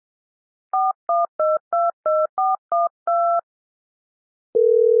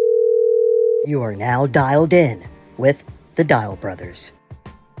You are now dialed in with the Dial Brothers.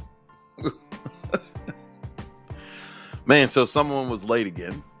 Man, so someone was late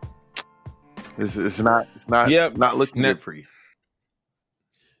again. It's not Yep. not looking good for you.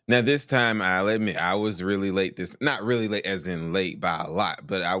 Now this time, I'll admit I was really late. Not really late, as in late by a lot,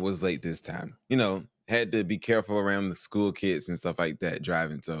 but I was late this time. Had to be careful around the school kids and stuff like that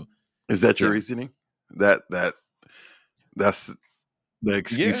driving. So, Is that your yeah. reasoning? That's the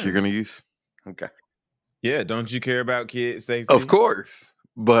excuse you're going to use? Okay. Yeah. Don't you care about kids' safety? Of course,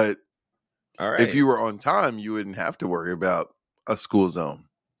 but all right. if you were on time, you wouldn't have to worry about a school zone.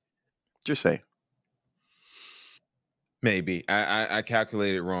 Just say. Maybe I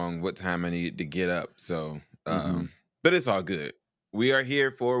calculated wrong what time I needed to get up. So, but it's all good. We are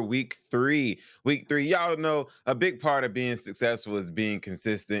here for week 3. Week 3, y'all know a big part of being successful is being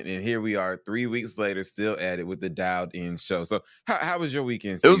consistent. And here we are 3 weeks later, still at it with the dialed in show. So how was your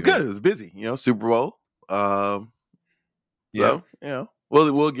weekend, Steven? It was good. It was busy, Super Bowl. Yeah. So,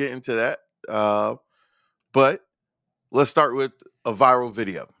 we'll get into that. But let's start with a viral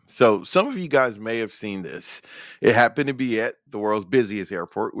video. So some of you guys may have seen this. It happened to be at the world's busiest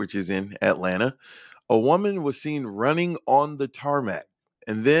airport, which is in Atlanta. A woman was seen running on the tarmac,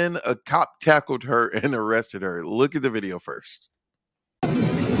 and then a cop tackled her and arrested her. Look at the video first.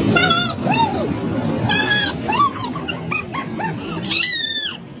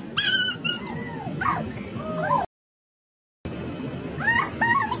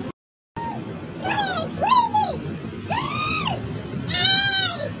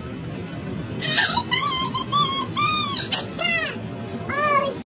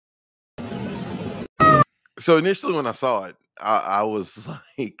 So initially when I saw it, I was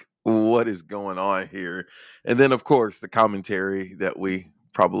like, what is going on here? And then, of course, the commentary that we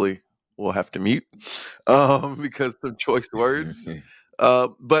probably will have to mute because some choice words.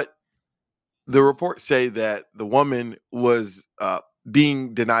 But the reports say that the woman was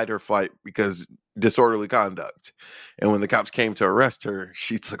being denied her flight because disorderly conduct. And when the cops came to arrest her,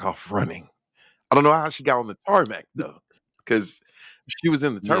 she took off running. I don't know how she got on the tarmac, though, because she was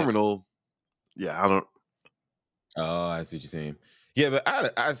in the terminal. Yeah, I don't. Oh, I see what you're saying. Yeah, but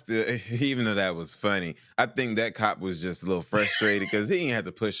I still, even though that was funny, I think that cop was just a little frustrated because he didn't have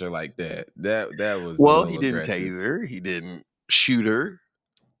to push her like that. That was Well, a little he didn't aggressive. tase her. He didn't shoot her.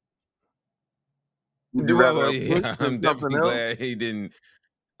 Yeah, I'm definitely glad he didn't.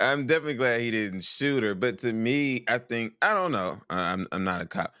 I'm definitely glad he didn't shoot her. But to me, I don't know. I'm not a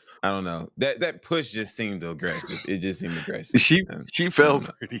cop. I don't know. That push just seemed aggressive. It just seemed aggressive. She fell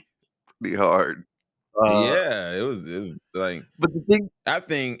pretty hard. Yeah, it was like. But the thing, I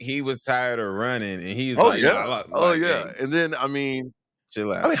think he was tired of running, and he's oh like, yeah, hey, and then I mean,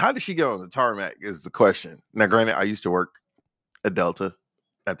 chill out. how did she get on the tarmac is the question. Now, granted, I used to work at Delta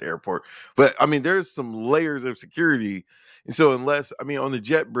at the airport, but I mean, there's some layers of security, and so on the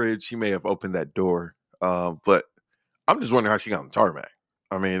jet bridge, she may have opened that door, but I'm just wondering how she got on the tarmac.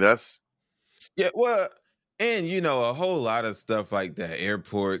 I mean, that's well, and a whole lot of stuff like that,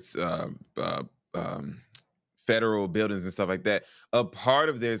 airports, federal buildings and stuff like that. A part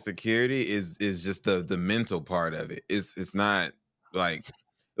of their security is just the mental part of it. It's not like,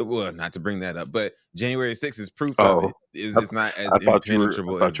 well, not to bring that up, but January 6th is proof of it. It's not as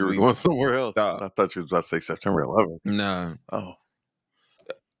impenetrable I thought you were going somewhere else. I thought you was about to say September 11th. No.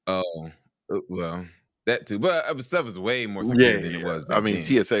 Oh, well, that too. But stuff is way more secure than it was back then.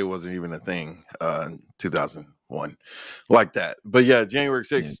 TSA wasn't even a thing in 2001 like that. But yeah, January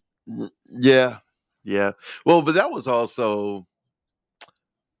 6th. Yeah. Well, but that was also,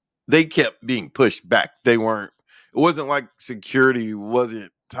 they kept being pushed back. It wasn't like security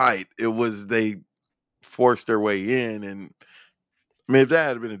wasn't tight. It was they forced their way in. And I mean, if that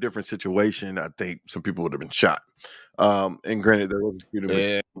had been a different situation, I think some people would have been shot. And granted, there was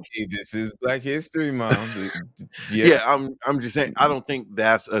this is Black History Month. I'm just saying, I don't think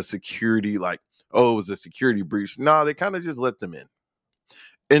that's a security, like, oh, it was a security breach. No, they kind of just let them in.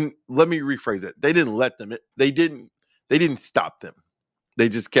 And let me rephrase it. They didn't let them in. They didn't stop them. They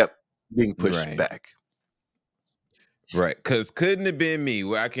just kept being pushed back. Right. Because couldn't have been me.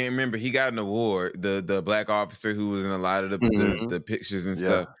 Well, I can't remember. He got an award, the black officer who was in a lot of the pictures and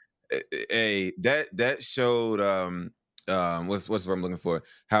stuff. Hey, that showed what's what I'm looking for?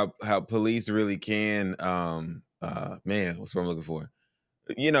 How police really can man, what's what I'm looking for?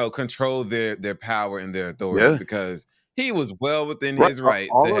 Control their power and their authority, because he was well within his right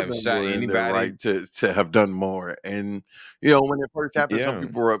to have shot anybody. Right to have done more. And when it first happened, some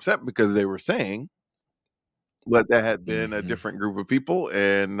people were upset because they were saying but that had been a different group of people,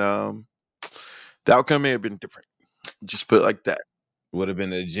 and the outcome may have been different. Just put it like that. Would have been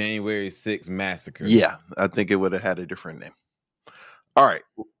the January 6th massacre. Yeah, I think it would have had a different name. All right,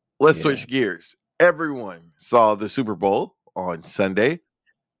 let's switch gears. Everyone saw the Super Bowl on Sunday.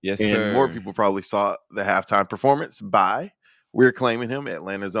 Yes, and sir. more people probably saw the halftime performance by, we're claiming him,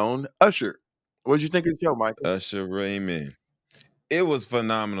 Atlanta's own Usher. What did you think of the show, Michael? Usher Raymond. It was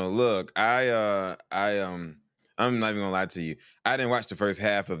phenomenal. Look, I'm not even gonna lie to you. I didn't watch the first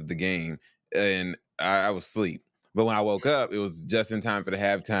half of the game, and I was asleep. But when I woke up, it was just in time for the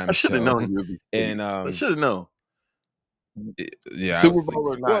halftime I should have show. known you would be asleep. And I should have known. Yeah, Super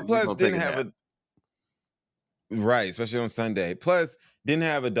Bowl or not, well, plus didn't have nap. right, especially on Sunday. Plus, didn't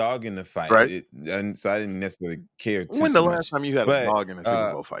have a dog in the fight, right? And so I didn't necessarily care too. When the too last much. time you had a dog in a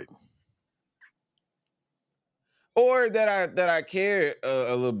Super Bowl fight? Or that I care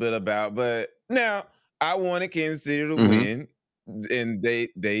a little bit about, but now I wanted Kansas City to win, and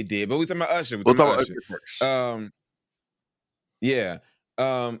they did. But we talking about Usher. We'll talk about Usher first. Yeah.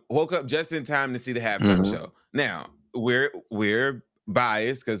 Woke up just in time to see the halftime show. Now we're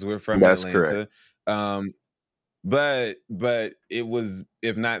biased because we're from Atlanta. Correct. But it was,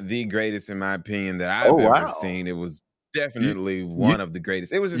 if not the greatest in my opinion that I've ever seen. It was definitely one of the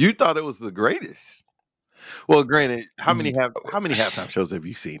greatest. It was. You thought it was the greatest? Well, granted, how many halftime shows have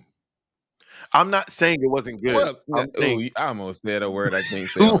you seen? I'm not saying it wasn't good. Well, I almost said a word I can't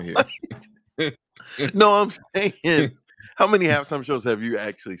say on here. No, I'm saying, how many halftime shows have you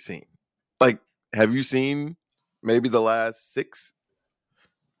actually seen? Like, have you seen maybe the last 6?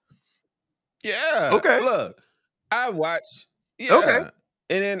 Yeah. Okay. Look, I watched. Yeah. Okay.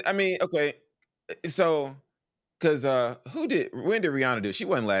 And then okay. So, because when did Rihanna do it? She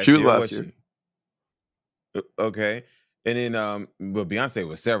wasn't last year. She was last year. Okay. And then well, Beyonce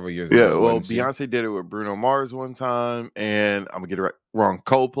was several years ago. ago. Yeah, well, Beyonce did it with Bruno Mars one time, and I'm gonna get it wrong,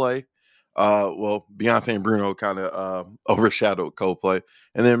 Coldplay. Well, Beyonce and Bruno kind of overshadowed Coldplay.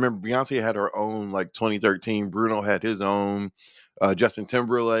 And then remember, Beyonce had her own, like 2013. Bruno had his own. Justin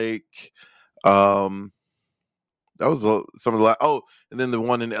Timberlake. That was some of the and then the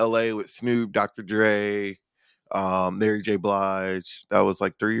one in LA with Snoop, Dr. Dre, Mary J. Blige. That was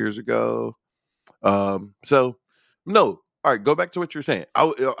like 3 years ago. So no. All right, go back to what you're saying. I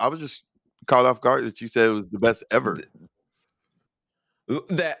was just caught off guard that you said it was the best ever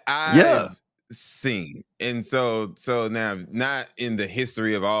that I've seen. And so now, not in the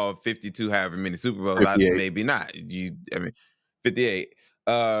history of all 52, however many Super Bowls, maybe not. 58.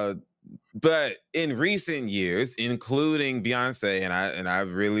 But in recent years, including Beyonce, and I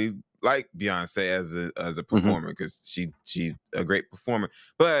really like Beyonce as a performer because she's a great performer.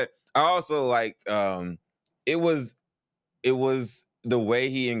 But I also like it was the way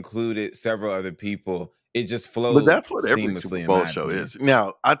he included several other people. It just flowed. But that's what every Super Bowl show is.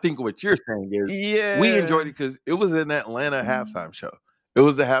 Now, I think what you're saying is, we enjoyed it because it was an Atlanta halftime show. It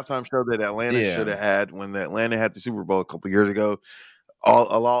was the halftime show that Atlanta should have had when Atlanta had the Super Bowl a couple years ago.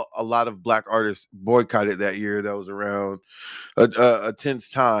 A lot of Black artists boycotted that year. That was around a tense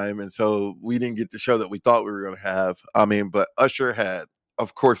time, and so we didn't get the show that we thought we were going to have. I mean, but Usher had,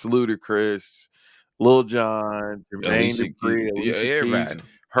 of course, Ludacris, Lil Jon, Jermaine Dupri, Alicia Keys.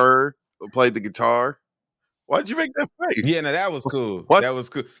 Her played the guitar. Why'd you make that face? Yeah, no, that was cool. What? That was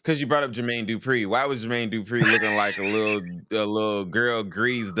cool because you brought up Jermaine Dupri. Why was Jermaine Dupri looking like a little girl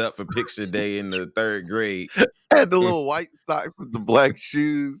greased up for picture day in the 3rd grade? Had the little white socks with the black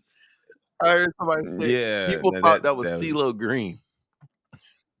shoes. I heard somebody say, people thought that was CeeLo Green.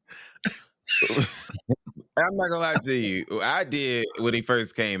 I'm not gonna lie to you. I did when he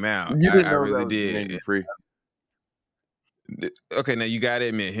first came out. You didn't I know really that did. Free. Okay, now you gotta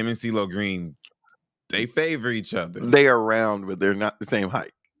admit, him and CeeLo Green, they favor each other. They are round, but they're not the same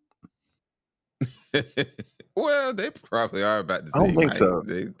height. Well, they probably are about the same height. I don't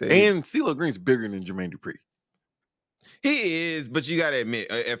think so. And CeeLo Green's bigger than Jermaine Dupri. He is, but you gotta admit,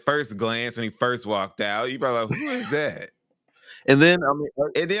 at first glance, when he first walked out, you probably like, who is that? And then,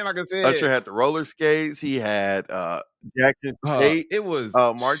 like I said, Usher had the roller skates. He had Jackson State. It was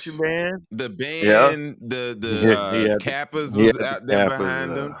marching band. The band, the Kappas was out there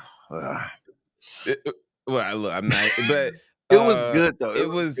behind them. Well, look, I'm not, but it was good though. It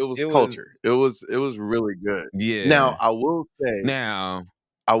was culture. It was really good. Yeah. Now I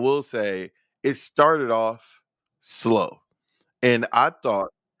will say it started off slow, and I thought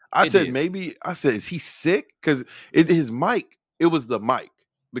is he sick? Because his mic. It was the mic,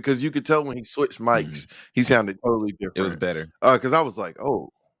 because you could tell when he switched mics, he sounded totally different. It was better. Because I was like, I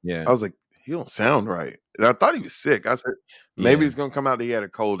was like, he don't sound right. And I thought he was sick. I said, maybe it's going to come out that he had a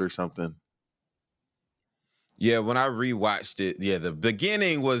cold or something. Yeah, when I rewatched it, the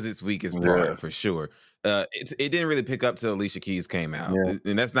beginning was its weakest part for sure. It didn't really pick up till Alicia Keys came out,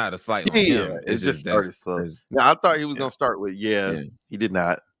 and that's not a slight on Yeah, him. it It's just just started slow. that's Now I thought he was yeah, gonna start with yeah. he did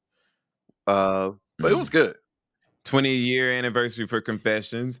not. But it was good. 20-year anniversary for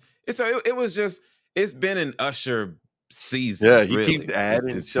Confessions. It was just it's been an Usher Yeah, season, he keeps really.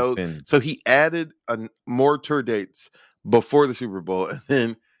 adding It's just shows. been So he added more tour dates before the Super Bowl, and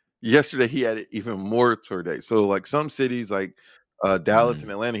then yesterday he added even more tour dates. So like some cities like Dallas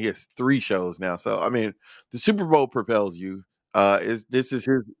and Atlanta, he has 3 shows now. So I mean, the Super Bowl propels you. This is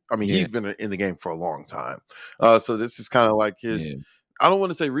his? I mean, yeah, he's been in the game for a long time. So this is kind of like his. yeah. I don't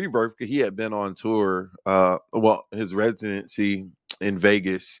want to say rebirth because he had been on tour. Well, his residency in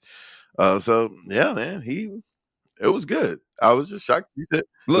Vegas. So yeah, man, it was good. I was just shocked. You said it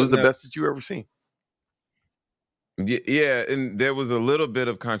Look was the now, best that you ever seen. yeah, and there was a little bit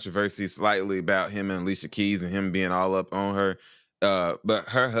of controversy slightly about him and Alicia Keys and him being all up on her. But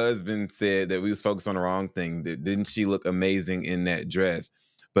her husband said that we was focused on the wrong thing. That didn't she look amazing in that dress?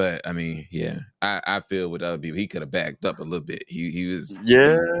 But I mean, yeah, I feel with other people, he could have backed up a little bit. He was up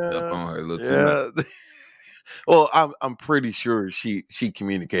Yeah, on her a little too much. yeah. Well, I'm pretty sure she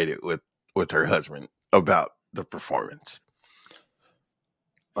communicated with her husband about the performance.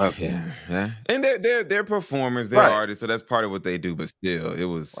 Yeah, and they're performers, they're Right, artists, so that's part of what they do. But still, it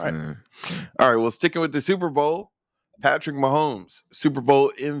was right. All right. Well, sticking with the Super Bowl, Patrick Mahomes, Super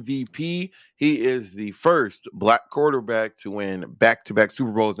Bowl MVP. He is the first black quarterback to win back-to-back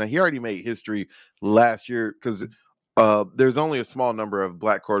Super Bowls. Now, he already made history last year because there's only a small number of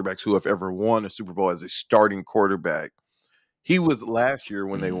black quarterbacks who have ever won a Super Bowl as a starting quarterback. He was last year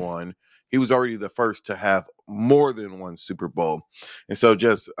when they won. He was already the first to have more than one Super Bowl. And so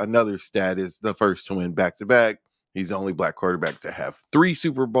just another stat is the first to win back-to-back. He's the only black quarterback to have 3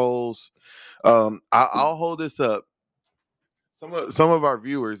 Super Bowls. I'll hold this up. Some of our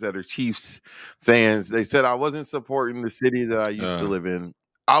viewers that are Chiefs fans, they said I wasn't supporting the city that I used to live in.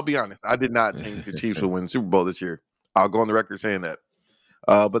 I'll be honest, I did not think the Chiefs would win the Super Bowl this year. I'll go on the record saying that.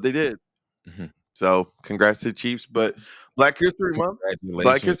 But they did. So congrats to the Chiefs. But Black History Month,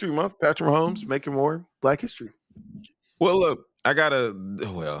 Congratulations. Patrick Mahomes making more Black history. Well, look,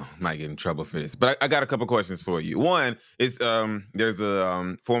 might get in trouble for this, but I got a couple questions for you. One is there's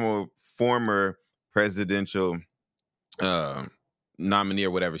a former presidential nominee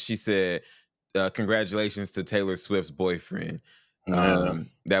or whatever. She said, "Congratulations to Taylor Swift's boyfriend."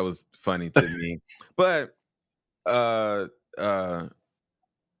 That was funny to me, but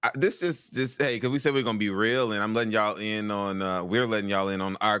this is just hey, because we said we're gonna be real, and I'm letting y'all in on we're letting y'all in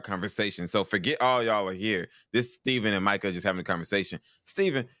on our conversation. So forget all y'all are here. This Steven and Micah just having a conversation.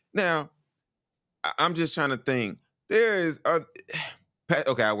 Steven, now I'm just trying to think. There is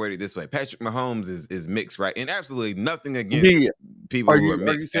okay, I'll word it this way. Patrick Mahomes is mixed, right? And absolutely nothing against people who are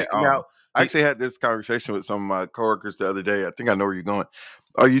mixed at all. Now, I actually had this conversation with some of my coworkers the other day. I think I know where you're going.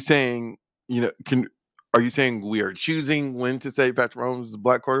 Are you saying, are you saying we are choosing when to say Patrick Mahomes is a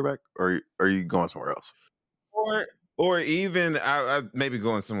black quarterback, or are you going somewhere else? Or even I maybe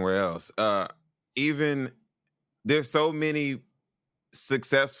going somewhere else. Even there's so many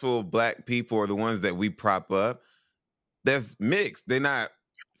successful black people are the ones that we prop up. That's mixed. They're not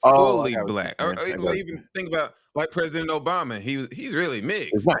fully black. Or even think about like President Obama. He's really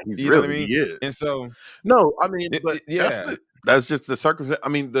mixed. It's not. He's you know what I really mean? he is. And so no, I mean, but yeah. that's just the circumstance. I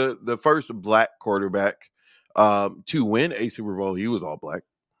mean, the first black quarterback to win a Super Bowl, he was all black.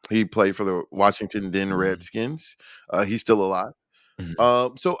 He played for the Washington Redskins. He's still alive.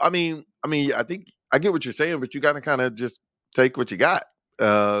 So I mean, I think I get what you're saying, but you got to kind of just take what you got.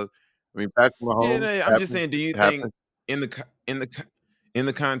 I mean, Patrick Mahomes. Yeah, I'm just saying. Do you think in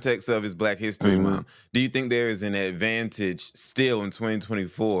the context of his Black History Month, do you think there is an advantage still in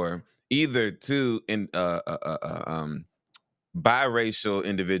 2024, either to biracial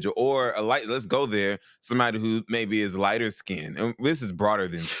individual or let's go there, somebody who maybe is lighter skinned, and this is broader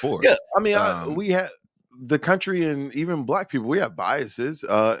than sports. Yeah, I mean, we have the country and even black people. We have biases,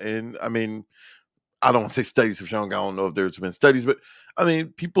 and I mean, I don't want to say studies have shown. I don't know if there's been studies, but I mean,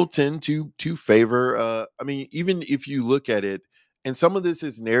 people tend to favor. I mean, even if you look at it, and some of this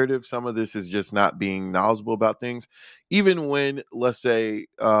is narrative, some of this is just not being knowledgeable about things. Even when, let's say,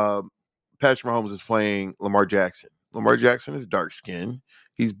 Patrick Mahomes is playing Lamar Jackson. Lamar Jackson is dark skinned.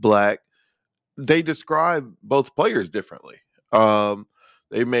 He's black. They describe both players differently.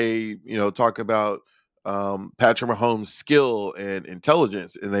 They may, talk about Patrick Mahomes' skill and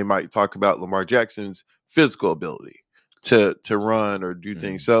intelligence, and they might talk about Lamar Jackson's physical ability to run or do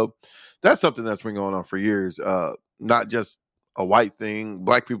things. So that's something that's been going on for years. Not just a white thing;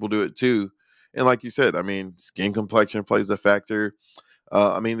 black people do it too. And like you said, I mean, skin complexion plays a factor.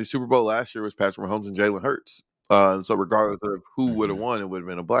 I mean, the Super Bowl last year was Patrick Mahomes and Jalen Hurts. And so regardless of who would have won, it would have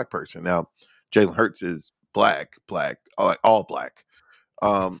been a black person. Now, Jalen Hurts is black, like all black.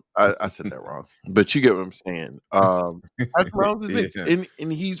 I said that wrong, but you get what I'm saying. Patrick Mahomes is mixed,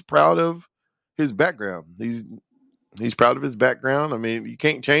 and he's proud of his background. He's proud of his background. I mean, you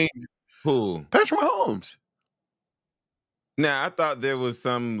can't change who Patrick Mahomes. Now, I thought there was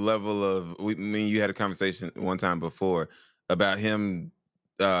some level of. You had a conversation one time before about him,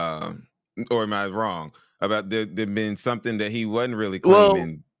 or am I wrong? About there being something that he wasn't really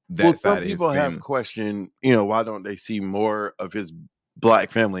claiming that side some of his people family. have questioned, why don't they see more of his black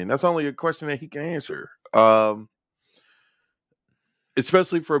family? And that's only a question that he can answer.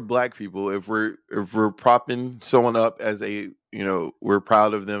 Especially for black people, if we're propping someone up as we're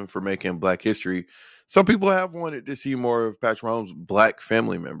proud of them for making Black history. Some people have wanted to see more of Patrick Mahomes' black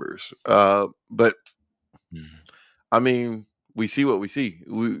family members, but I mean, we see what we see.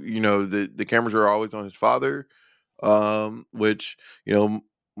 The cameras are always on his father, which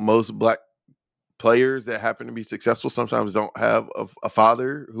most black players that happen to be successful sometimes don't have a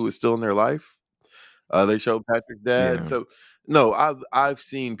father who is still in their life. They show Patrick's dad. Yeah. So no, I've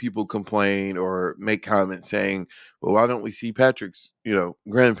seen people complain or make comments saying, well, why don't we see Patrick's,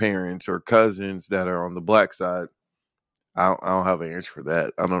 grandparents or cousins that are on the black side? I don't have an answer for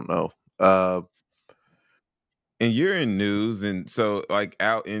that. I don't know. And you're in news, and so like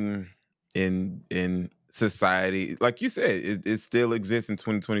out in society, like you said, it still exists in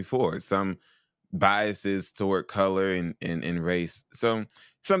 2024. Some biases toward color and race. So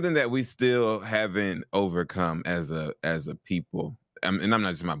something that we still haven't overcome as a people. And I'm not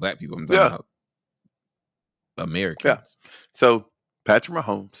just about black people. I'm talking about Americans. Yeah. So Patrick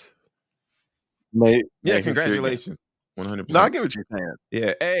Mahomes made congratulations. 100%. No, I get what you're saying.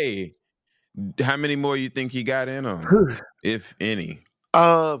 Yeah. Hey, how many more you think he got in on, if any?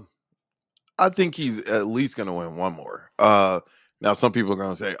 I think he's at least going to win one more. Now some people are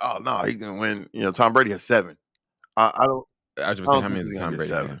going to say, "Oh no, he's going to win." Tom Brady has 7. I don't. I was saying, how many does Tom Brady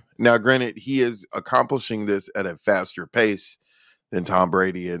 7. have? Now, granted, he is accomplishing this at a faster pace than Tom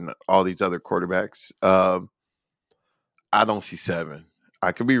Brady and all these other quarterbacks. I don't see 7.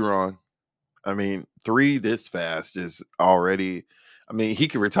 I could be wrong. I mean, 3 this fast is already. I mean, he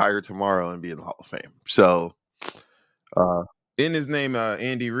could retire tomorrow and be in the Hall of Fame. So, in his name,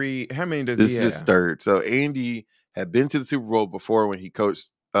 Andy Reid. How many does this he have? This is his 3rd. So Andy had been to the Super Bowl before when he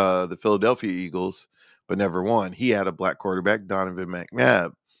coached the Philadelphia Eagles, but never won. He had a black quarterback, Donovan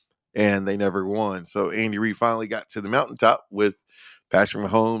McNabb, and they never won. So Andy Reid finally got to the mountaintop with Patrick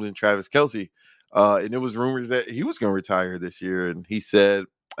Mahomes and Travis Kelce. And it was rumors that he was going to retire this year. And he said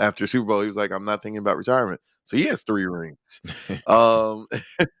after Super Bowl, he was like, I'm not thinking about retirement. So he has 3 rings. And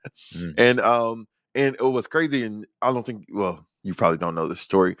it was crazy. And I don't think, well, you probably don't know this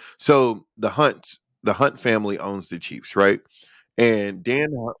story. So the Hunt family owns the Chiefs, right? And Dan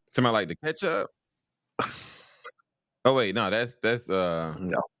Hunt, somebody like the ketchup. Oh wait, no, that's no.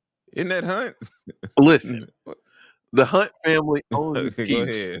 Isn't that Hunt? Listen, the Hunt family owns the Chiefs. Go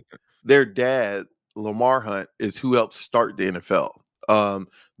ahead. Their dad, Lamar Hunt, is who helped start the NFL.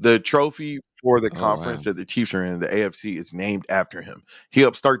 The trophy for the conference that the Chiefs are in, the AFC, is named after him. He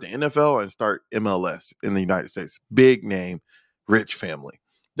helped start the NFL and start MLS in the United States. Big name, rich family.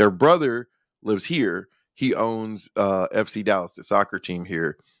 Their brother lives here. He owns FC Dallas, the soccer team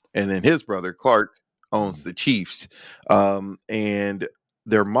here. And then his brother, Clark, owns the Chiefs. And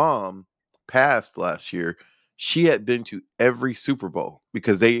their mom passed last year. She had been to every Super Bowl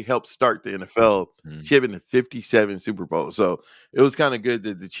because they helped start the NFL. She had been to 57 Super Bowls. So it was kind of good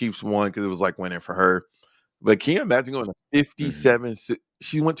that the Chiefs won because it was like winning for her. But can you imagine going to 57?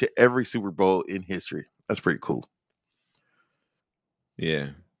 She went to every Super Bowl in history. That's pretty cool. Yeah,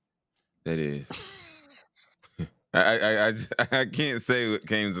 that is. I can't say what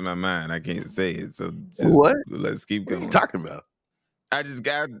came to my mind. I can't say it. So let's keep going. What are you talking about?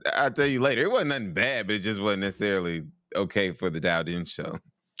 I'll tell you later. It wasn't nothing bad, but it just wasn't necessarily okay for the Dialed In show.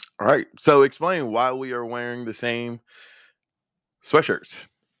 All right. So explain why we are wearing the same sweatshirts.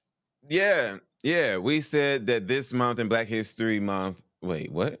 Yeah. We said that this month in Black History Month. Wait,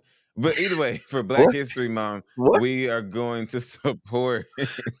 what? But either way, for Black History Month, we are going to support. I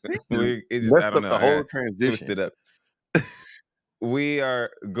don't know. The whole transition. Twisted up. We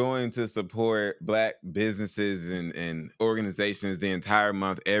are going to support Black businesses and organizations the entire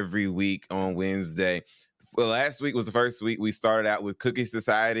month, every week on Wednesday. Well, last week was the first week. We started out with Cookie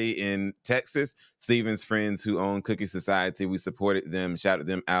Society in Texas. Steven's friends who own Cookie Society, we supported them, shouted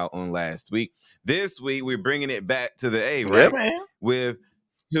them out on last week. This week, we're bringing it back to the A, right? Yeah, man. With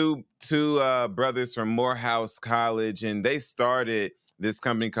two brothers from Morehouse College, and they started this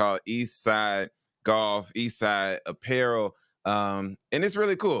company called East Side Golf, East Side Apparel, and it's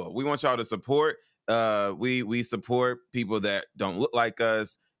really cool. We want y'all to support. We support people that don't look like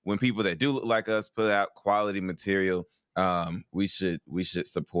us. When people that do look like us put out quality material, we should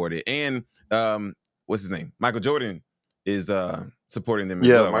support it. And what's his name? Michael Jordan is supporting them as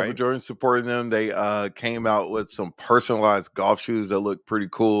well, Michael right? Jordan supporting them. They came out with some personalized golf shoes that look pretty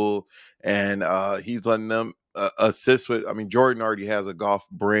cool, and he's letting them assist with. I mean, Jordan already has a golf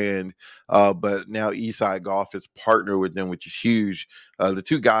brand, but now Eastside Golf is partnered with them, which is huge. The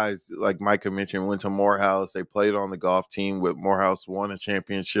two guys, like Micah mentioned, went to Morehouse. They played on the golf team with Morehouse, won a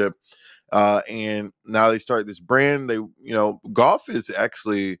championship, and now they start this brand. They, golf is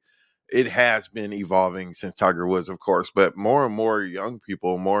actually, it has been evolving since Tiger Woods, of course, but more and more young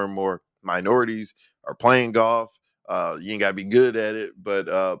people, more and more minorities are playing golf. You ain't got to be good at it,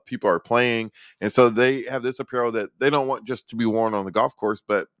 but people are playing. And so they have this apparel that they don't want just to be worn on the golf course,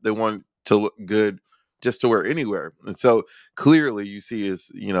 but they want to look good just to wear anywhere. And so clearly you see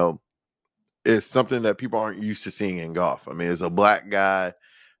is something that people aren't used to seeing in golf. I mean, it's a black guy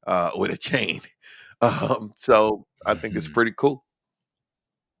with a chain. So I think it's pretty cool.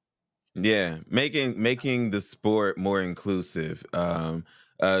 Yeah, making the sport more inclusive.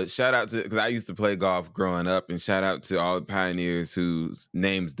 Shout out to, because I used to play golf growing up, and shout out to all the pioneers whose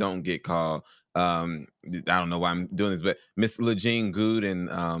names don't get called. I don't know why I'm doing this, but Miss Legine Good and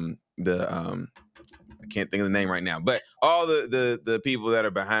the I can't think of the name right now, but all the people that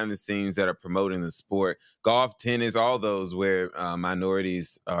are behind the scenes that are promoting the sport, golf, tennis, all those where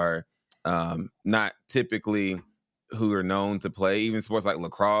minorities are not typically who are known to play, even sports like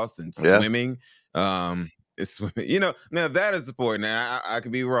lacrosse and swimming. It's swimming, now that is a sport. Now I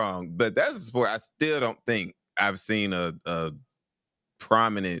could be wrong, but that's a sport I still don't think I've seen a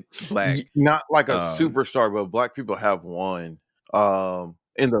prominent black, not like a superstar, but black people have won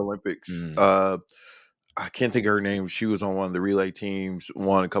in the Olympics. I can't think of her name. She was on one of the relay teams,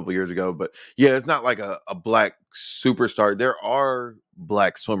 won a couple years ago. But yeah, it's not like a black superstar. There are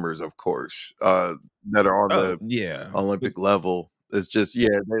black swimmers, of course, that are on the Olympic level. It's just,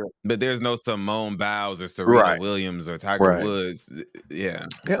 but there's no Simone Biles or Serena Williams or Tiger Woods. Yeah.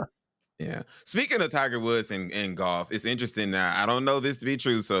 Speaking of Tiger Woods and golf, it's interesting now. I don't know this to be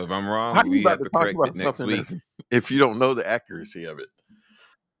true, so if I'm wrong, we have to correct it next week. If you don't know the accuracy of it.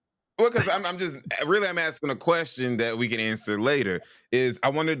 Well, because I'm asking a question that we can answer later. Is I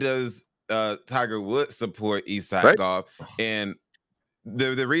wonder, does Tiger Woods support Eastside Golf? And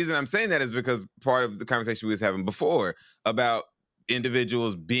the reason I'm saying that is because part of the conversation we was having before about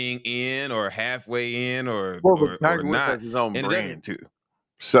individuals being in or halfway in or Tiger Woods not. has his own brand too.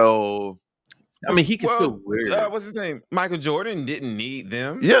 So I mean, he can still wear what's his name? Michael Jordan didn't need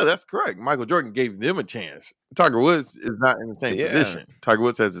them. Yeah, that's correct. Michael Jordan gave them a chance. Tiger Woods is not in the same position. Tiger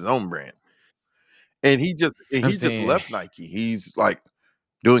Woods has his own brand. And he just left Nike. He's like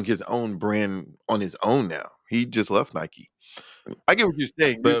doing his own brand on his own now. He just left Nike. I get what you're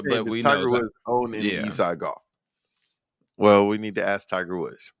saying. But we Tiger Woods own in the Eastside Golf. Well, we need to ask Tiger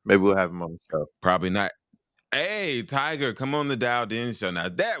Woods. Maybe we'll have him on the show. Probably not. Hey, Tiger, come on the Dialed In show. Now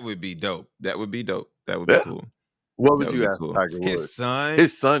that would be dope. That would be dope. That would be cool. What would you ask Tiger Woods?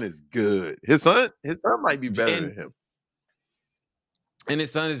 His son is good. His son might be better than him. And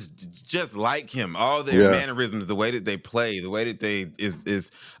his son is just like him. All their mannerisms, the way that they play, the way that they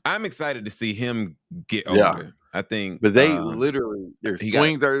is. I'm excited to see him get older. I think, but they literally their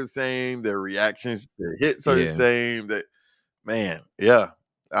swings are the same, their reactions, their hits are the same. That man,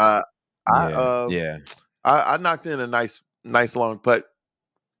 I knocked in a nice long putt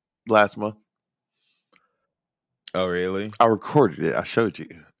last month. Oh, really? I recorded it. I showed you.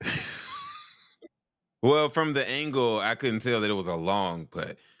 Well, from the angle, I couldn't tell that it was a long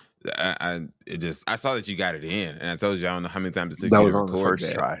putt. I saw that you got it in, and I told you I don't know how many times it took you to record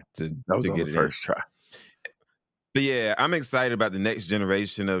that. That was on the first try. But yeah, I'm excited about the next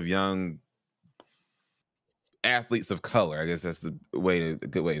generation of young athletes of color. I guess that's a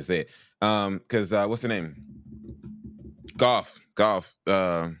good way to say it. Because what's the name? Golf.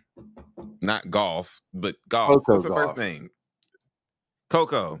 Not golf, but golf. Coco what's the first name?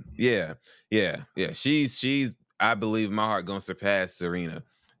 Coco. Yeah. She's I believe in my heart gonna surpass Serena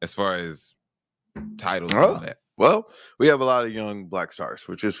as far as titles and all that. Well, we have a lot of young black stars,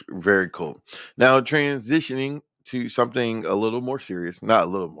 which is very cool. Now transitioning to something a little more serious, a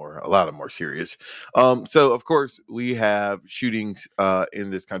lot more serious. So of course we have shootings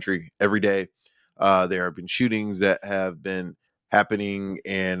in this country every day. There have been shootings that have been happening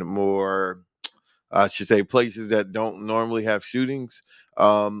in more I should say places that don't normally have shootings.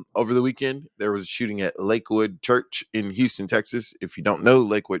 Over the weekend, there was a shooting at Lakewood Church in Houston, Texas. If you don't know,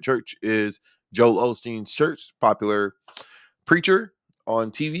 Lakewood Church is Joel Osteen's church, popular preacher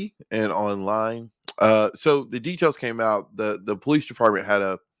on TV and online. So the details came out. The police department had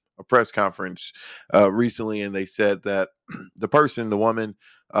a press conference recently, and they said that the woman,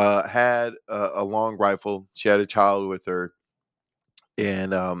 had a long rifle. She had a child with her,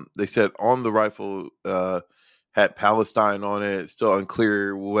 and they said on the rifle had Palestine on it. It's still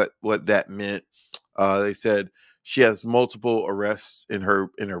unclear what that meant. They said she has multiple arrests in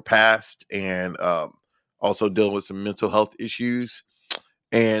her past, and also dealing with some mental health issues.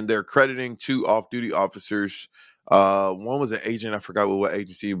 And they're crediting two off-duty officers. One was an agent, I forgot what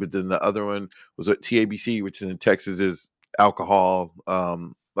agency, but then the other one was at TABC, which is in Texas, is alcohol,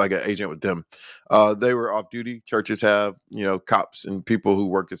 like an agent with them. They were off duty. Churches have, cops and people who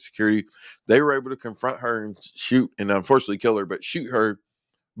work as security. They were able to confront her and shoot, and unfortunately kill her, but shoot her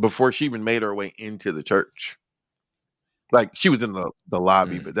before she even made her way into the church. Like, she was in the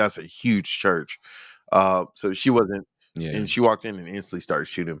lobby, but that's a huge church. So she wasn't, and she walked in and instantly started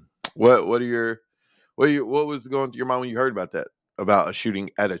shooting. What was going through your mind when you heard about that, about a shooting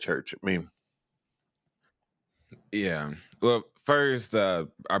at a church? I mean, yeah. Well, first, our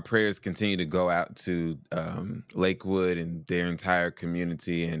prayers continue to go out to Lakewood and their entire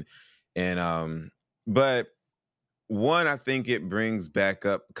community, but one, I think it brings back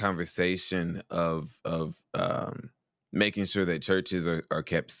up conversation of making sure that churches are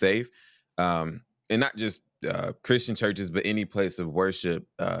kept safe, and not just Christian churches, but any place of worship.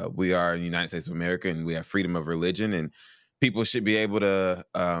 We are in the United States of America, and we have freedom of religion, and people should be able to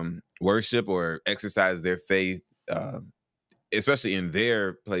worship or exercise their faith, especially in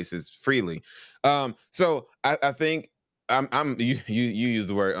their places, freely. So I think you use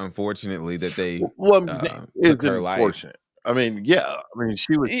the word unfortunately that they well, I'm just saying, took it's her life. unfortunate. I mean, yeah. I mean,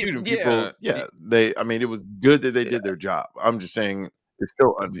 she was shooting people. Yeah, Yeah, I mean, it was good that they did their job. I'm just saying it's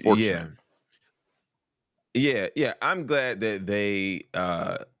still unfortunate. Yeah. I'm glad that they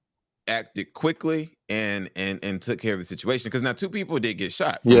acted quickly and took care of the situation, because now two people did get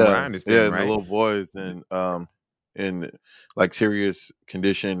shot, from what I Yeah, understand, and the right? little boys in like serious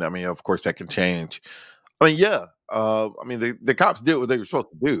condition. I mean, of course, that can change. I mean, yeah. I mean, the cops did what they were supposed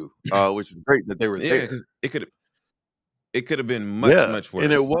to do, which is great that they were Yeah, there. because it could have been much Yeah, much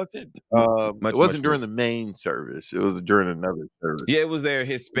and it worse, wasn't. It much wasn't during worse. the main service. It was during another service. Yeah, it was their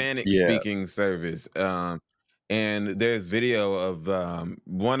Hispanic Yeah. speaking service. And there's video of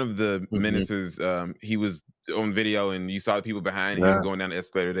one of the Mhm. ministers. He was on video, and you saw the people behind him Yeah. going down the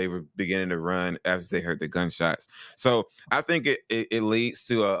escalator. They were beginning to run as they heard the gunshots. So I think it leads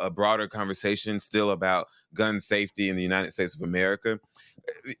to a broader conversation still about gun safety in the United States of America.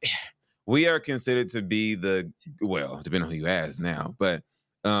 We are considered to be depending on who you ask now, but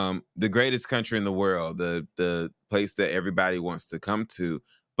the greatest country in the world, the place that everybody wants to come to,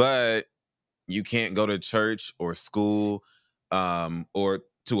 but you can't go to church or school, or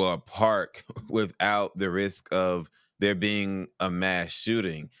to a park without the risk of there being a mass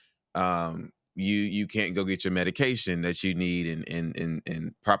shooting. You can't go get your medication that you need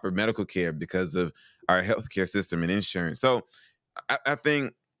and proper medical care because of our healthcare system and insurance. So I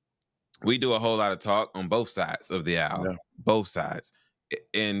think we do a whole lot of talk on both sides of the aisle, Yeah. both sides,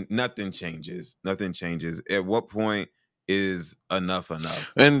 and nothing changes. Nothing changes. At what point is enough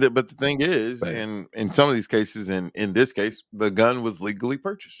enough? But the thing is, But in some of these cases, and in this case, the gun was legally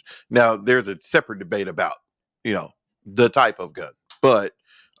purchased. Now, there's a separate debate about, the type of gun, but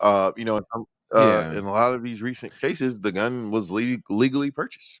yeah. in a lot of these recent cases, the gun was legally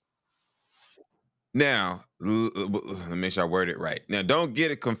purchased. Now, let me make sure I word it right. Now, don't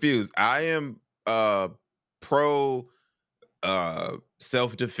get it confused. I am pro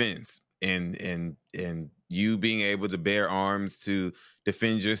self-defense and you being able to bear arms to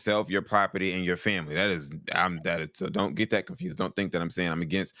defend yourself, your property, and your family. So don't get that confused. Don't think that I'm saying I'm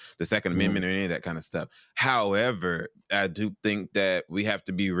against the Second Amendment or any of that kind of stuff. However, I do think that we have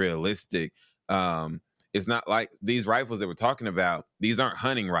to be realistic. It's not like these rifles that we're talking about, these aren't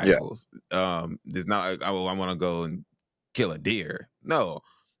hunting Yeah. rifles. There's not like, oh, I want to go and kill a deer. No,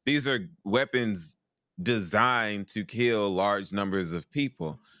 these are weapons designed to kill large numbers of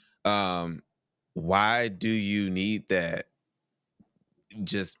people. Why do you need that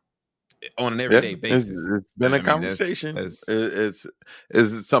just on an Yeah, everyday it's basis? been a I mean, conversation. that's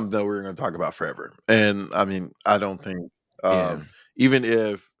It's something that we're going to talk about forever. And I mean, I don't think, yeah, even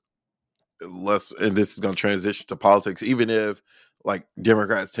if and this is going to transition to politics, even if like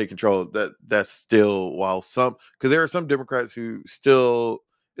Democrats take control, that's still, while some, because there are some Democrats who still,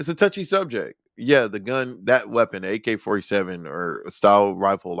 it's a touchy subject. yeah, the gun, that weapon, AK-47 or a style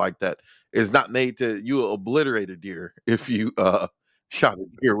rifle like that, is not made to you obliterate a deer if you shot a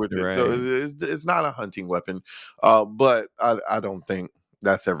deer with it. So Right. it's not a hunting weapon. But I don't think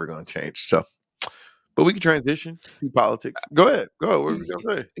that's ever going to change. So, but we can transition to politics. Go ahead. Go ahead. What were you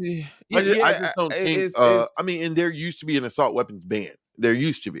going to say? I just don't think. It's I mean, and there used to be an assault weapons ban. There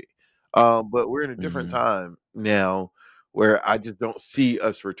used to be, but we're in a different mhm. time now, where I just don't see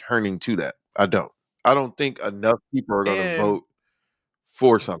us returning to that. I don't. I don't think enough people are going to And vote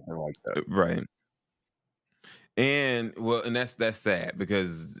for something like that. right. And well, and that's sad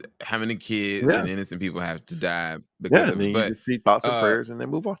because how many kids Yeah, and innocent people have to die because yeah. of And it? then you But just see thoughts and uh prayers, and then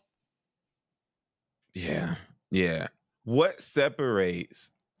move on. yeah, yeah. What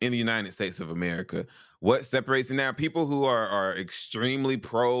separates in the United States of America? What separates and now people who are extremely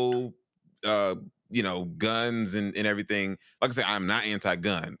pro uh guns and everything. Like I said, I'm not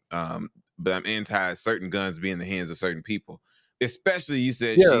anti-gun, but I'm anti certain guns being in the hands of certain people. Especially you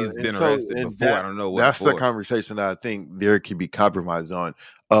said Yeah, she's and been so arrested and before. I don't know what that's the for. conversation that I think there can be compromise on.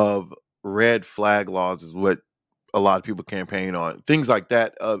 Of red flag laws is what a lot of people campaign on. Things like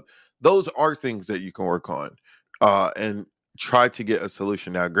that. Those are things that you can work on, and try to get a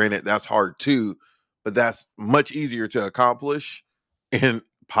solution. Now, granted, that's hard too, but that's much easier to accomplish in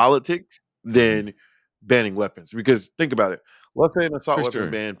politics Mhm. than banning weapons. Because think about it. Let's say an assault For weapon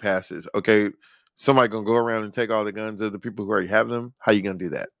sure. ban passes. Okay, somebody gonna go around and take all the guns of the people who already have them. How you gonna do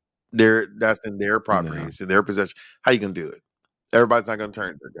that? That's in their property. No. It's in their possession. How you gonna do it? Everybody's not gonna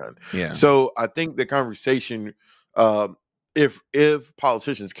turn their gun. Yeah. So I think the conversation, um, if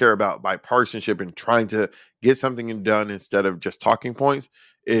politicians care about bipartisanship and trying to get something done instead of just talking points,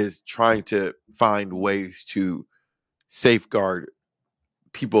 is trying to find ways to safeguard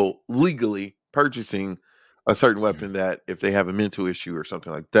people legally purchasing a certain Mhm. weapon that if they have a mental issue or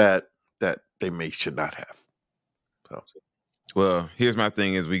something like that, that they should not have. So Well, here's my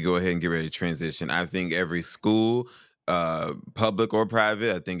thing as we go ahead and get ready to transition. I think every school, public or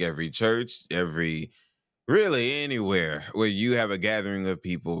private, I think every church, every really anywhere where you have a gathering of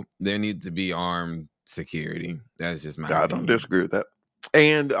people, there needs to be armed security. That's just my I don't opinion. disagree with that.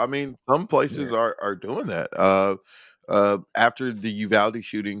 And I mean, some places Yeah. are doing that. After the Uvalde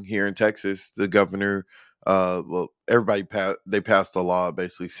shooting here in Texas, the governor, well, everybody they passed a law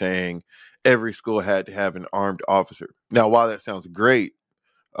basically saying every school had to have an armed officer. Now, while that sounds great,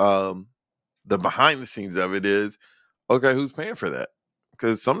 um, the behind the scenes of it is okay. Who's paying for that?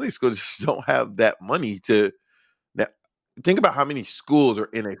 Because some of these schools just don't have that money to. Now, think about how many schools are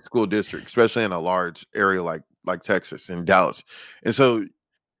in a school district, especially in a large area like Texas and Dallas. And so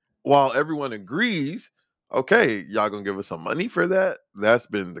while everyone agrees, okay, y'all gonna give us some money for that? That's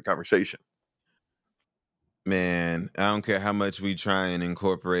been the conversation. Man, I don't care how much we try and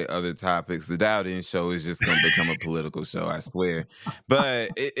incorporate other topics. The Dowden show is just going to become a political show, I swear.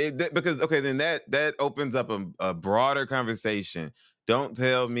 But because okay, then that opens up a broader conversation. Don't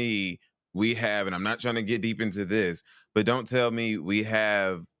tell me we have, and I'm not trying to get deep into this, but don't tell me we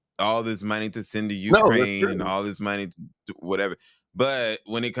have all this money to send to No, that's Ukraine and true. all this money to do whatever. But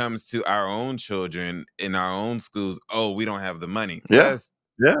when it comes to our own children in our own schools, oh, we don't have the money. Yeah, That's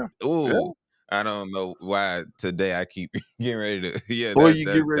yeah, yeah. ooh, I don't know why today I keep getting ready to. Yeah, Well, you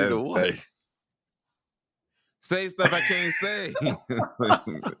get ready to what? that's say stuff I can't say.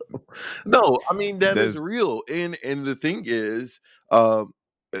 No, I mean that is That's real, and the thing is, um,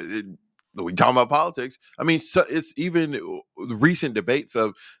 we talking about politics. I mean, so it's even recent debates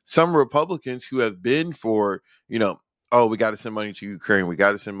of some Republicans who have been for, oh, we got to send money to Ukraine, we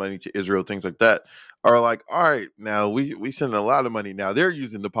got to send money to Israel, things like that. Are like, all right, now we send a lot of money. Now they're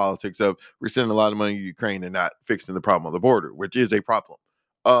using the politics of we're sending a lot of money to Ukraine and not fixing the problem on the border, which is a problem.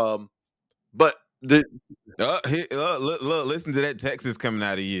 But the look, listen to that Texas coming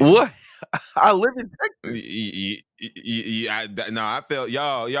out of you. what I live in Texas. No, I felt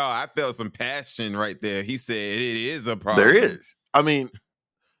y'all. I felt some passion right there. He said it is a There problem. is. I mean,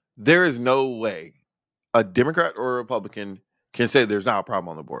 there is no way a Democrat or a Republican can say there's not a problem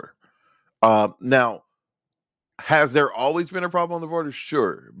on the border. Now, has there always been a problem on the border?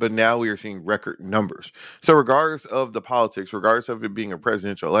 Sure. But now we are seeing record numbers. So, regardless of the politics, regardless of it being a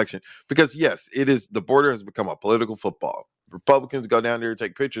presidential election, because yes, it is, the border has become a political football. Republicans go down there,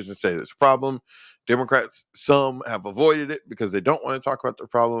 take pictures, and say there's a problem. Democrats, some have avoided it because they don't want to talk about the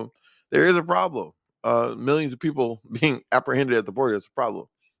problem. There is a problem. Millions of people being apprehended at the border is a problem.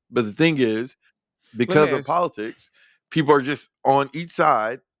 But the thing is, Let me because of ask. politics, people are just on each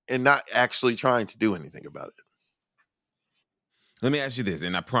side and not actually trying to do anything about it. Let me ask you this,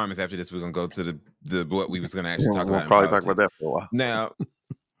 and I promise after this we're gonna go to the what we was gonna actually talk We'll about in probably talk about politics. that for a while. Now,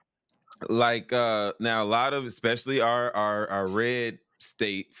 Like now a lot of, especially our red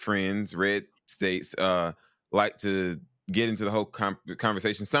state friends, red states, like to get into the whole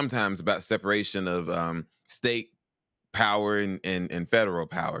conversation sometimes about separation of state power and federal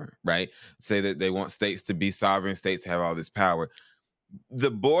power, right? Say that they want states to be sovereign, states to have all this power.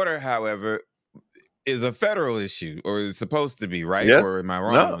 The border, however, is a federal issue, or is supposed to be, right? Yeah. Or am I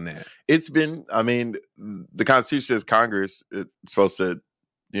wrong No, on that? it's been, I mean, the Constitution says Congress is supposed to,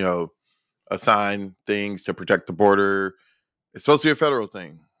 you know, assign things to protect the border. It's supposed to be a federal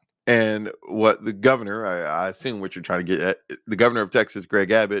thing. And what the governor, I assume what you're trying to get at, the governor of Texas,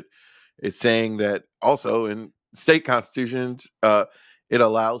 Greg Abbott, is saying that also in state constitutions, it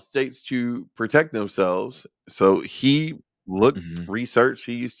allows states to protect themselves. So he looked, Mm-hmm. researched,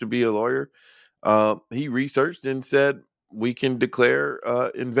 he used to be a lawyer. He researched and said, we can declare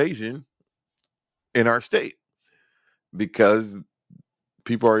invasion in our state because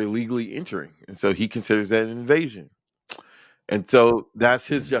people are illegally entering. And so he considers that an invasion. And so that's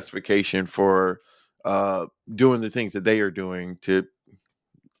his justification for doing the things that they are doing to,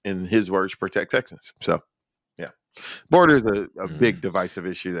 in his words, protect Texans. So, yeah. Border is a big divisive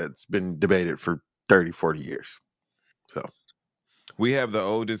issue that's been debated for 30, 40 years. So, we have the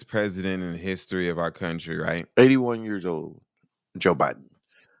oldest president in the history of our country, right? 81 years old, Joe Biden.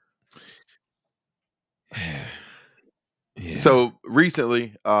 Yeah. So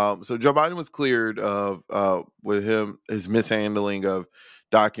recently, so Joe Biden was cleared of with his mishandling of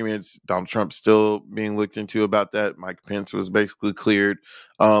documents. Donald Trump still being looked into about that. Mike Pence was basically cleared.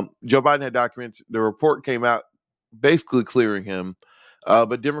 Joe Biden had documents. The report came out basically clearing him.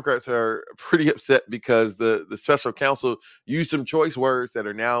 But Democrats are pretty upset because the special counsel used some choice words that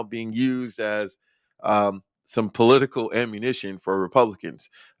are now being used as some political ammunition for Republicans.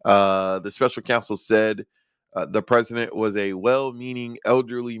 The special counsel said the president was a well-meaning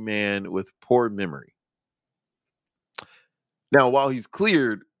elderly man with poor memory. Now, while he's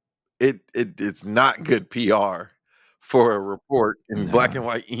cleared, it's not good PR for a report in black and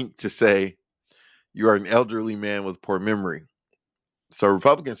white ink to say you are an elderly man with poor memory. So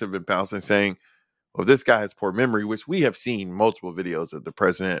Republicans have been bouncing saying, well, this guy has poor memory, which we have seen multiple videos of the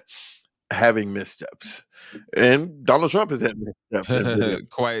president having missteps. And Donald Trump has had missteps.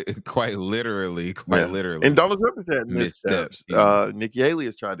 quite literally. And Donald Trump has had missteps. missteps. Nikki Haley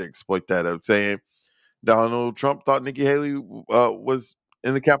has tried to exploit that of saying Donald Trump thought Nikki Haley was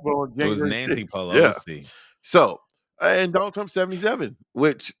in the Capitol on January 6th. It was Nancy Pelosi. Yeah. So, and Donald Trump's 77,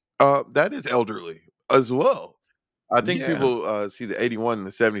 which that is elderly as well. I think people see the 81 and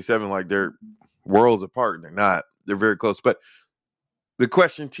the 77 like they're worlds apart. They're not. They're very close. But the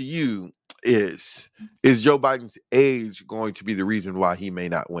question to you is Joe Biden's age going to be the reason why he may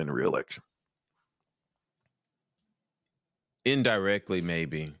not win re-election? Indirectly,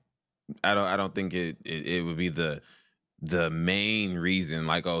 maybe. I don't think it would be the main reason,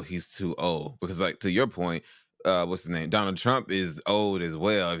 like, oh, he's too old. Because, like, to your point, what's his name? Donald Trump is old as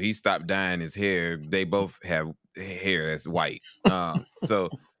well. If he stopped dyeing his hair, they both have hair that's white. So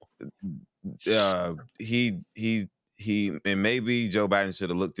he and maybe Joe Biden should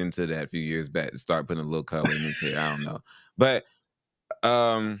have looked into that a few years back to start putting a little color in his hair. I don't know. But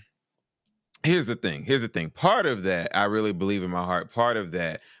here's the thing. Part of that, I really believe in my heart, part of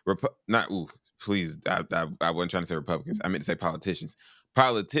that, please, I wasn't trying to say Republicans. I meant to say politicians.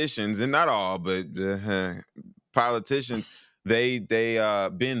 Politicians, and not all, but politicians, they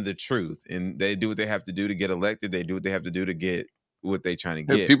bend the truth, and they do what they have to do to get elected. They do what they have to do to get what they're trying to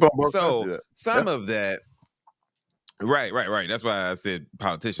get. People on both sides do So that. some of that, right. That's why I said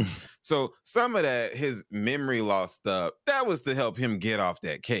politicians. So some of that, his memory loss stuff, that was to help him get off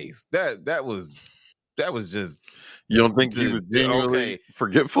that case. That was just. You don't think he was genuinely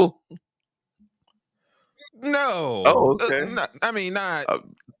forgetful? No. Oh, okay. Not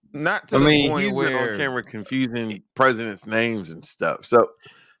to the point he's where been on camera confusing presidents' names and stuff. So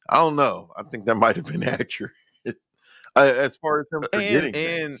I don't know. I think that might have been accurate as far as him forgetting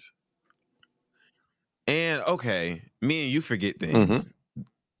things. And okay, me and you forget things. Mm-hmm.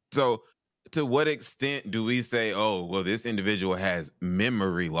 So to what extent do we say, oh, well, this individual has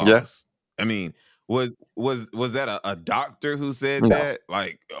memory loss? Yeah. I mean, was that a doctor who said that?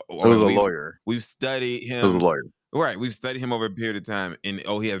 Like, it was a lawyer. We've studied him. It was a lawyer. Right. We've studied him over a period of time, and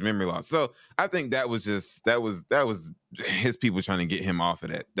he has memory loss. So I think that was his people trying to get him off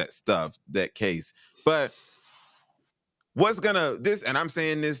of that stuff, that case. But and I'm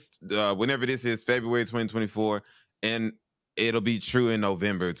saying this whenever this is February 2024, and it'll be true in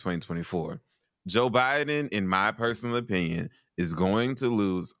November 2024. Joe Biden, in my personal opinion, is going to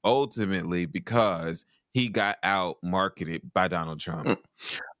lose ultimately because he got out marketed by Donald Trump.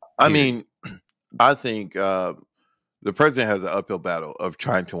 I mean, I think the president has an uphill battle of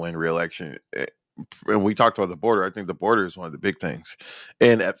trying to win re-election. And we talked about the border. I think the border is one of the big things.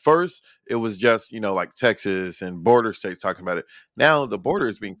 And at first, it was just, like Texas and border states talking about it. Now the border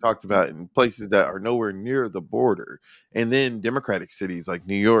is being talked about in places that are nowhere near the border. And then Democratic cities like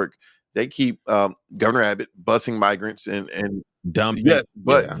New York, they keep Governor Abbott busing migrants and dumping.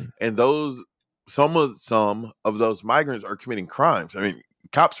 but and some of those migrants are committing crimes. I mean,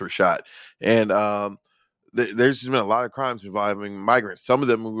 cops were shot, and there's just been a lot of crimes involving migrants.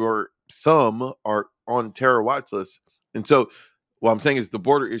 Some are on terror watch lists. And so what I'm saying is the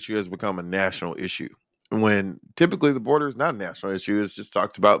border issue has become a national issue when typically the border is not a national issue. It's just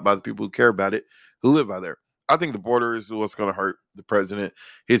talked about by the people who care about it, who live by there. I think the border is what's going to hurt the president.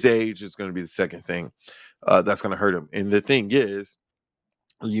 His age is going to be the second thing that's going to hurt him. And the thing is,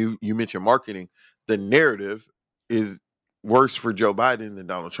 you mentioned marketing. The narrative is worse for Joe Biden than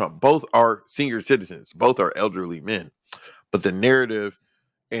Donald Trump. Both are senior citizens. Both are elderly men. But the narrative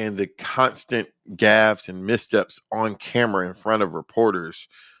and the constant gaffes and missteps on camera in front of reporters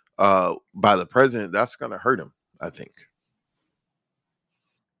by the president, that's going to hurt him, I think.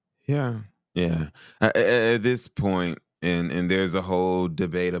 Yeah. At this point, and there's a whole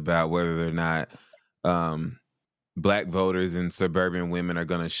debate about whether or not Black voters and suburban women are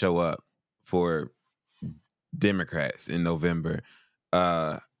going to show up for Democrats in November.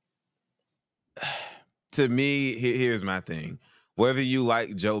 To me, here's my thing. Whether you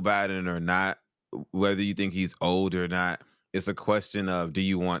like Joe Biden or not, whether you think he's old or not, it's a question of, do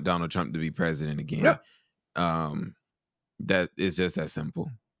you want Donald Trump to be president again? Yeah. That is just that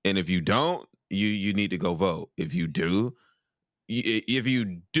simple. And if you don't, you need to go vote. If you do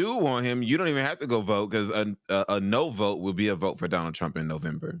want him, you don't even have to go vote, because a no vote will be a vote for Donald Trump in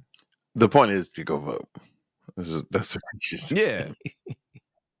November. The point is to go vote. That's what you say.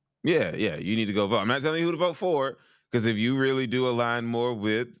 Yeah. You need to go vote. I'm not telling you who to vote for, because if you really do align more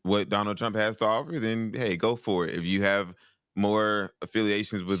with what Donald Trump has to offer, then hey, go for it. If you have more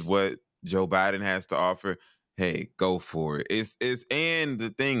affiliations with what Joe Biden has to offer, hey, go for it. And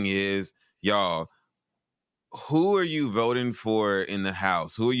the thing is, y'all, who are you voting for in the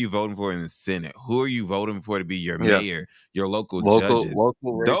House? Who are you voting for in the Senate? Who are you voting for to be your mayor, your local judges?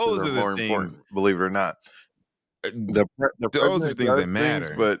 Those are the things, believe it or not. The those are things that matter.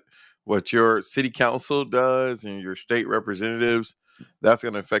 Things, but what your city council does and your state representatives, that's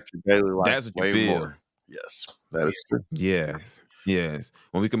going to affect your daily life. That's what you feel. More. Yes, that is true. Yes.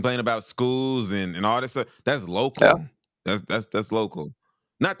 When we complain about schools and all this stuff, that's local. Yeah. That's local.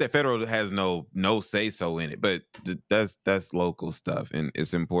 Not that federal has no say so in it, but that's local stuff, and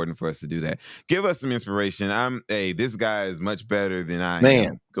it's important for us to do that. Give us some inspiration. This guy is much better than I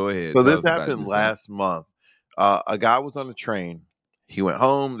am. Go ahead. So this happened last month. A guy was on a train. He went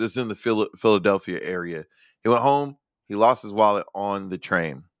home. This is in the Philadelphia area. He went home. He lost his wallet on the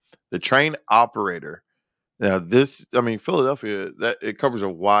train. The train operator. Now Philadelphia, that it covers a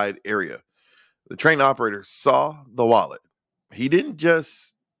wide area. The train operator saw the wallet. He didn't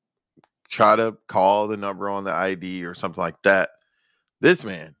just try to call the number on the ID or something like that. This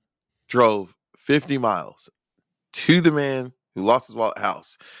man drove 50 miles to the man who lost his wallet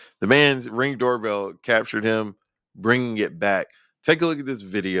house. The man's Ring doorbell captured him bringing it back. Take a look at this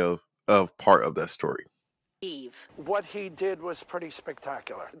video of part of that story. What he did was pretty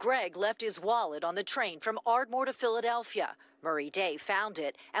spectacular. Greg left his wallet on the train from Ardmore to Philadelphia. Murray Day found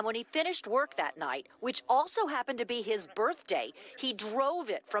it, and when he finished work that night, which also happened to be his birthday, he drove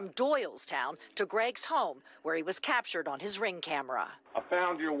it from Doylestown to Greg's home, where he was captured on his Ring camera. I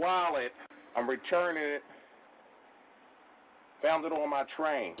found your wallet. I'm returning it. Found it on my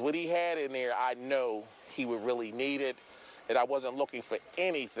train. What he had in there, I know he would really need it, and I wasn't looking for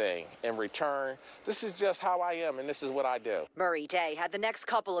anything in return. This is just how I am, and this is what I do. Murray Day had the next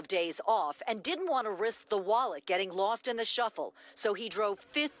couple of days off and didn't want to risk the wallet getting lost in the shuffle, so he drove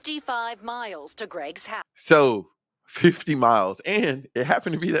 55 miles to Greg's house. So 50 miles, and it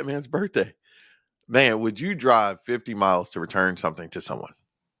happened to be that man's birthday. Man, would you drive 50 miles to return something to someone?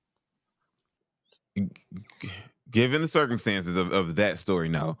 Given the circumstances of that story,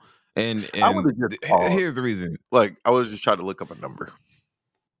 no. And here's the reason. Like, I was just trying to look up a number.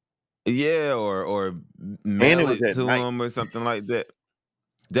 Yeah, or mail it to him or something like that.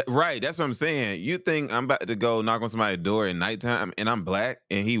 Right, that's what I'm saying. You think I'm about to go knock on somebody's door at nighttime and I'm black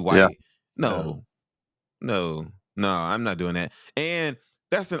and he white? Yeah. No, I'm not doing that. And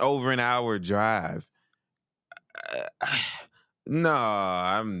that's an over an hour drive. No,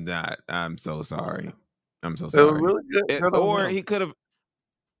 I'm not. I'm so sorry. I'm so sorry. Really good. Or he could have.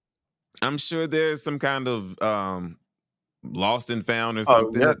 I'm sure there's some kind of lost and found or Oh,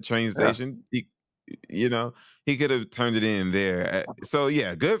 something yeah, at the train yeah. station. He could have turned it in there. So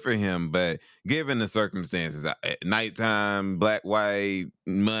yeah, good for him. But given the circumstances, at nighttime, black, white,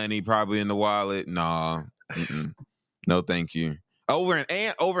 money probably in the wallet. Nah, no, thank you. Over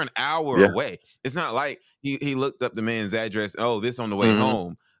an hour Yeah. away. It's not like he looked up the man's address. Oh, this on the way Mhm.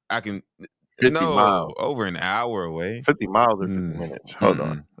 home. I can 50 no miles. over an hour away. 50 miles or 50 minutes? Hold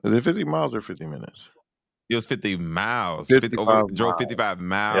on. Is it 50 miles or 50 minutes? It was 50 miles. 55 Drove miles. 55 Yeah.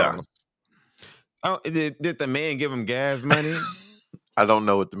 miles. Oh, did the man give him gas money? I don't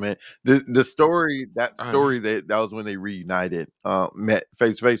know what the man. The story that was when they reunited, met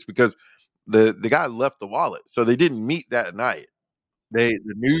face to face, because the guy left the wallet, so they didn't meet that night. The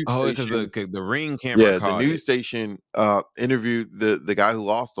news Because station, the ring camera yeah, the caught news it. station interviewed the guy who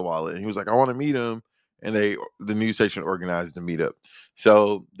lost the wallet, and he was like, "I want to meet him," and the news station organized the meetup,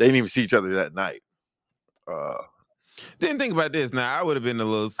 so they didn't even see each other that night. Didn't think about this. Now I would have been a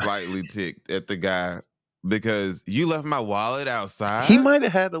little slightly ticked at the guy because you left my wallet outside. He might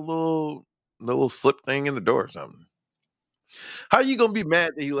have had a little slip thing in the door or something. How are you gonna be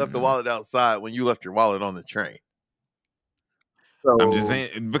mad that he left the wallet outside when you left your wallet on the train? So, I'm just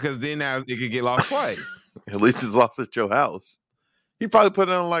saying, because then now it could get lost twice. at least it's lost at your house. He probably put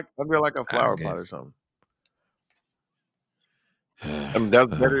it on under a flower pot or something. I mean, that's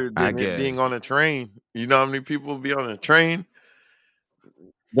better than it being on a train. You know how many people would be on a train?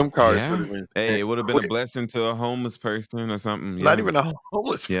 Them cars would Yeah. have been Hey, it would have been a quick. blessing to a homeless person or something. Not Yeah. even a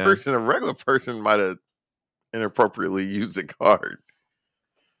homeless person. A regular person might have inappropriately used the card.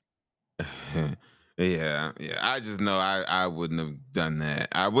 Yeah. I just know I wouldn't have done that.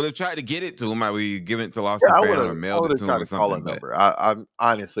 I would have tried to get it to him. I would have given it to lost and I found or would mailed it have to tried him or to call a something. But number. I'm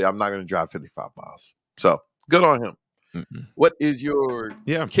honestly, I'm not going to drive 55 miles. So good on him. What is your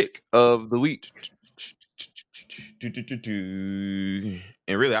kick of the week?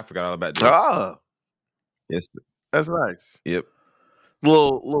 And really, I forgot all about this. Yes, that's nice. Yep.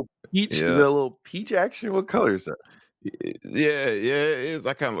 Little peach. Yeah. Is that a little peach action? What color is that? Yeah, it is.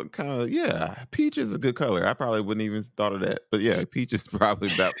 I kind of, yeah. Peach is a good color. I probably wouldn't even thought of that, but yeah, peach is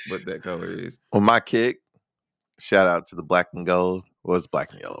probably about what that color is. Well, my kick. Shout out to the black and gold. Well, it's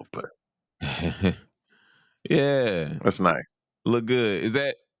black and yellow, but yeah, that's nice. Look good.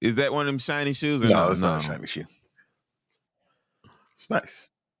 Is that one of them shiny shoes? Or no, it's not a shiny shoe. It's nice.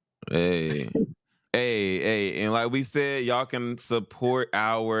 Hey, and like we said, y'all can support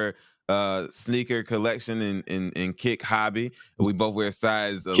our sneaker collection and kick hobby. We both wear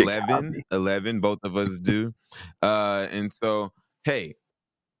size 11, both of us do. And so, hey,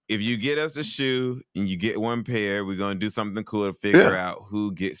 if you get us a shoe and you get one pair, we're going to do something cool to figure out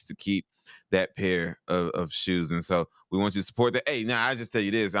who gets to keep that pair of shoes. And so we want you to support that. Hey, now I just tell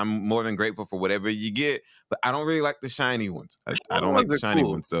you this, I'm more than grateful for whatever you get, but I don't really like the shiny ones. I don't like the shiny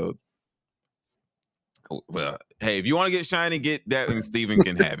ones. So, well, hey, if you want to get shiny, get that, and Steven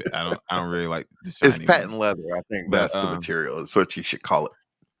can have it. I don't really like the shiny. It's patent leather. I think that's the material. It's what you should call it.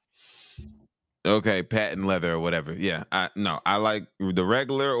 Okay, patent leather or whatever. Yeah, I like the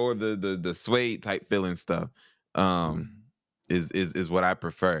regular or the suede type feeling stuff. Is what I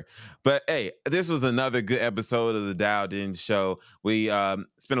prefer. But hey, this was another good episode of the Dialed In Show. We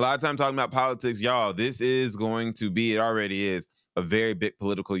spent a lot of time talking about politics, y'all. This is going to be, it already is, a very big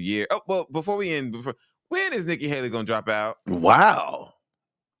political year. Oh, well, before we end, when is Nikki Haley going to drop out? Wow.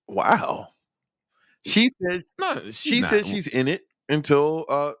 She said she's in it until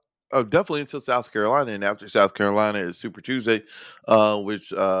definitely until South Carolina, and after South Carolina is Super Tuesday,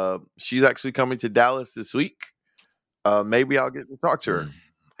 which she's actually coming to Dallas this week. Maybe I'll get to talk to her,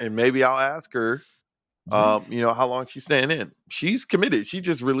 and maybe I'll ask her, how long she's staying in. She's committed. She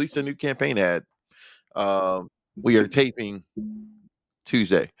just released a new campaign ad. We are taping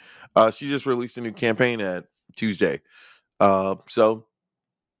Tuesday. She just released a new campaign ad Tuesday. So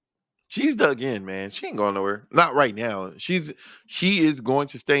she's dug in, man. She ain't going nowhere. Not right now. She is going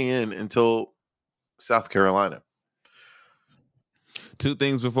to stay in until South Carolina. Two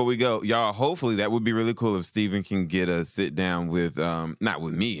things before we go, y'all. Hopefully that would be really cool if Steven can get a sit down with not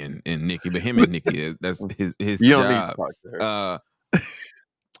with me and Nikki, but him and Nikki. That's his you job. Don't need to talk to her.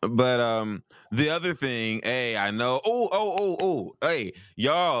 But the other thing, hey, I know. Hey,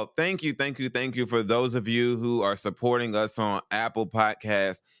 y'all, thank you for those of you who are supporting us on Apple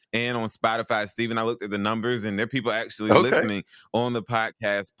Podcasts and on Spotify. Steven, I looked at the numbers, and there are people actually listening on the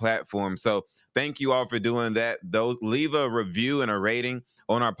podcast platform. So thank you all for doing that. Leave a review and a rating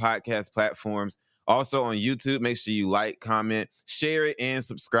on our podcast platforms. Also on YouTube, make sure you like, comment, share it, and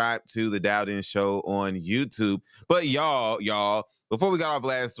subscribe to the Dialed In Show on YouTube. But y'all, before we got off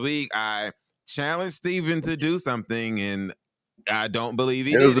last week, I challenged Steven to do something, and I don't believe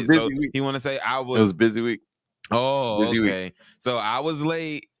he It did was a it. busy So week. he want to say It was a busy week. Oh, busy okay. week. So I was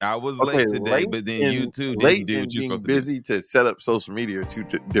late. I was Okay, late today, but then you too didn't do what you're supposed to do. Busy to set up social media are two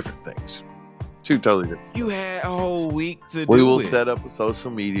different things. Two totally different. You had a whole week to do it. We will set up a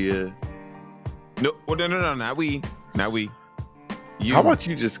social media. No, not we. Not we. You, How about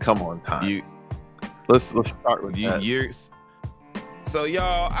you just come on time? Let's start with that. So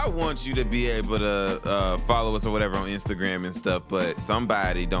y'all, I want you to be able to follow us or whatever on Instagram and stuff, but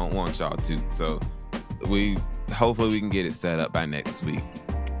somebody don't want y'all to. So hopefully we can get it set up by next week.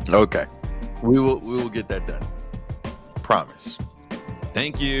 Okay. We will get that done. Promise.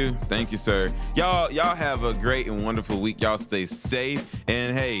 Thank you, sir. Y'all have a great and wonderful week. Y'all stay safe.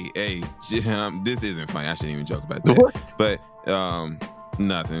 And hey, this isn't funny. I shouldn't even joke about that. What? But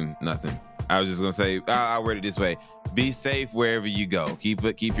nothing. I was just gonna say, I'll word it this way: be safe wherever you go. Keep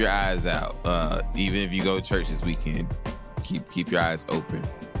your eyes out. Even if you go to church this weekend, keep your eyes open.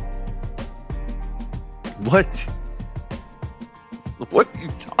 What? What are you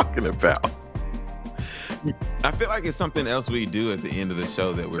talking about? I feel like it's something else we do at the end of the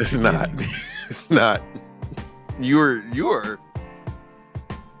show that we're. It's not. It's not. You're.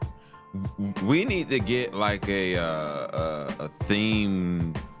 We need to get like a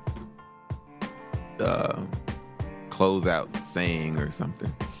theme closeout saying or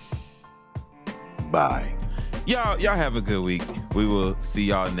something. Bye. Y'all have a good week. We will see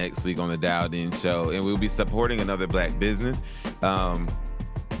y'all next week on the Dialed In Show, and we'll be supporting another Black business.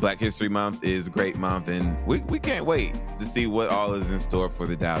 Black History Month is a great month, and we can't wait to see what all is in store for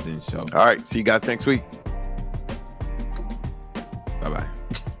the Dialed In Show. All right, see you guys next week. Bye-bye.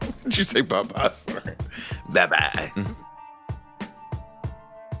 Did you say bye-bye? Bye-bye.